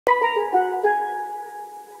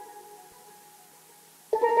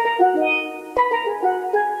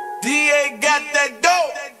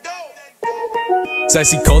It's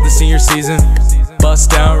icy cold this senior season.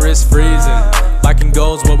 Bust down, wrist freezing. Black and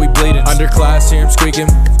gold's what we bleeding. Underclass, hear him squeaking.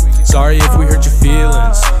 Sorry if we hurt your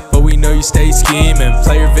feelings, but we know you stay scheming.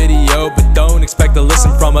 Play your video, but don't expect to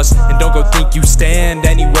listen from us. And don't go think you stand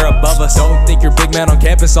anywhere above us. Don't think you're big man on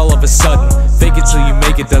campus all of a sudden. Fake it till you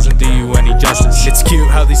make it doesn't do you any justice. It's cute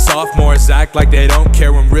how these sophomores act like they don't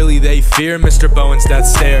care when really they fear Mr. Bowen's that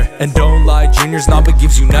stare. And don't lie, junior's not but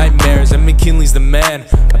gives you nightmares. And McKinley's the man,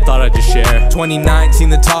 I thought I'd just share. 2019,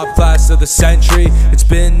 the top class of the century. It's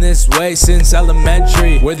been this way since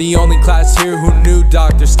elementary. We're the only class here who knew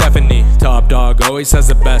Dr. Stephanie. Top dog always has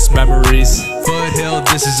the best memories. Foothill,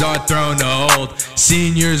 this is our throne to hold.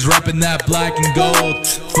 Seniors reppin' that black and gold.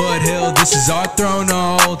 Foothill, this is our throne to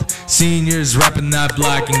hold. Seniors reppin' that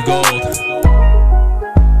black and gold.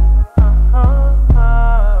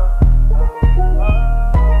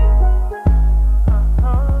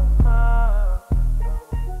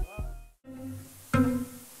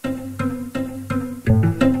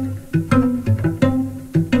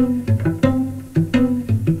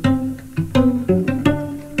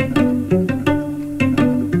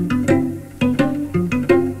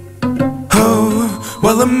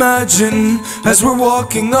 Well, imagine as we're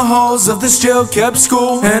walking the halls of this jail-kept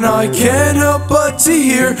school, and I can't help but to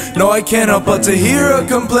hear, no, I can't help but to hear a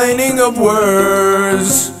complaining of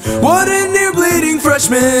words. What an ear bleeding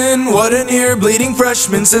freshman, what an ear bleeding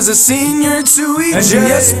freshman, says a senior to EJ. And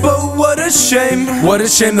yes, but what a shame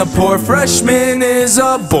the poor freshman is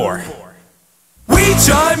a bore. We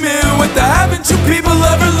chime in with the haven't you people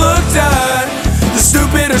ever looked at the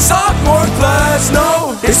stupid or sophomore class?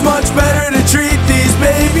 No, it's much better to treat these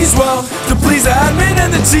babies well, to please the admin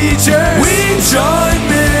and the teacher. We chime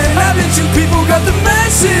in, haven't you people got the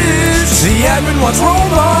message? The admin wants role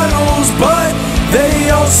models, but they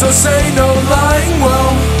also say no lying.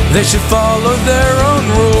 Well, they should follow their own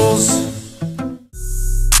rules.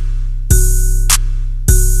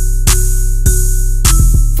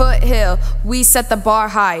 Foothill, we set the bar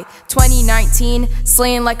high. 2019,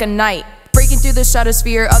 slaying like a knight. Breaking through the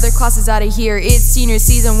stratosphere, other classes out of here. It's senior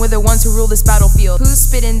season, we're the ones who rule this battlefield. Who's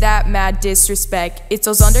spitting that mad disrespect? It's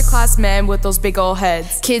those underclassmen with those big ol'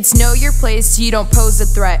 heads. Kids, know your place, you don't pose a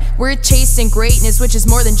threat. We're chasing greatness, which is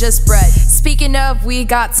more than just bread. Speaking of, we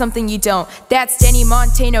got something you don't. That's Danny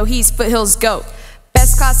Montano, he's Foothill's GOAT.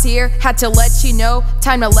 Best class here, had to let you know.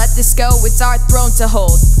 Time to let this go, it's our throne to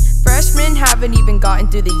hold. Freshmen haven't even gotten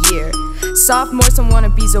through the year. Sophomores and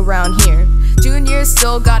wannabes around here. Juniors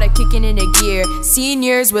still got it kicking in a gear.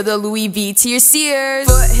 Seniors with a Louis V to your Sears.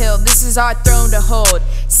 Foothill, this is our throne to hold.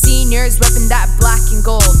 Seniors reppin' that black and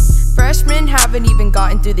gold. Freshmen haven't even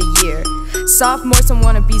gotten through the year. Sophomores and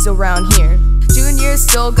wannabes around here. Juniors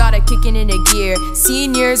still got it kicking in a gear.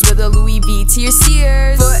 Seniors with a Louis V to your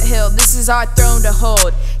Sears. Foothill, this is our throne to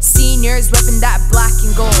hold. Seniors reppin' that black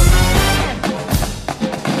and gold.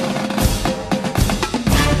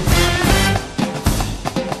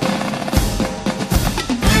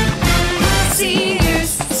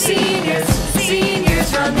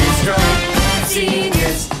 Run this drum.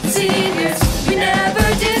 Seniors, we never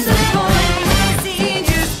disappoint.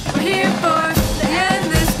 Seniors, we're here for the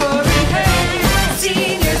endless glory. Hey,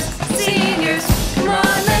 seniors, come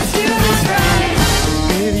on, let's do this right.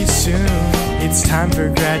 Really soon, it's time for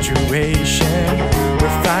graduation.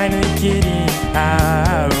 We're finally getting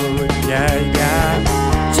out,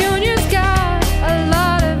 yeah. Juniors got a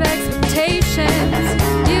lot of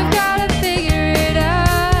expectations. You've got to figure it out.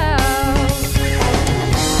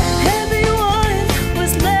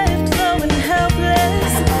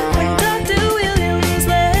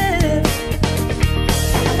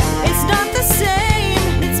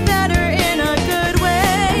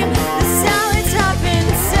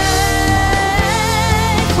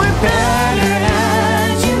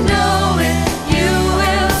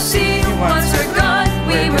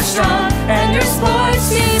 Strong, and your sports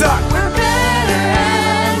team, we're better.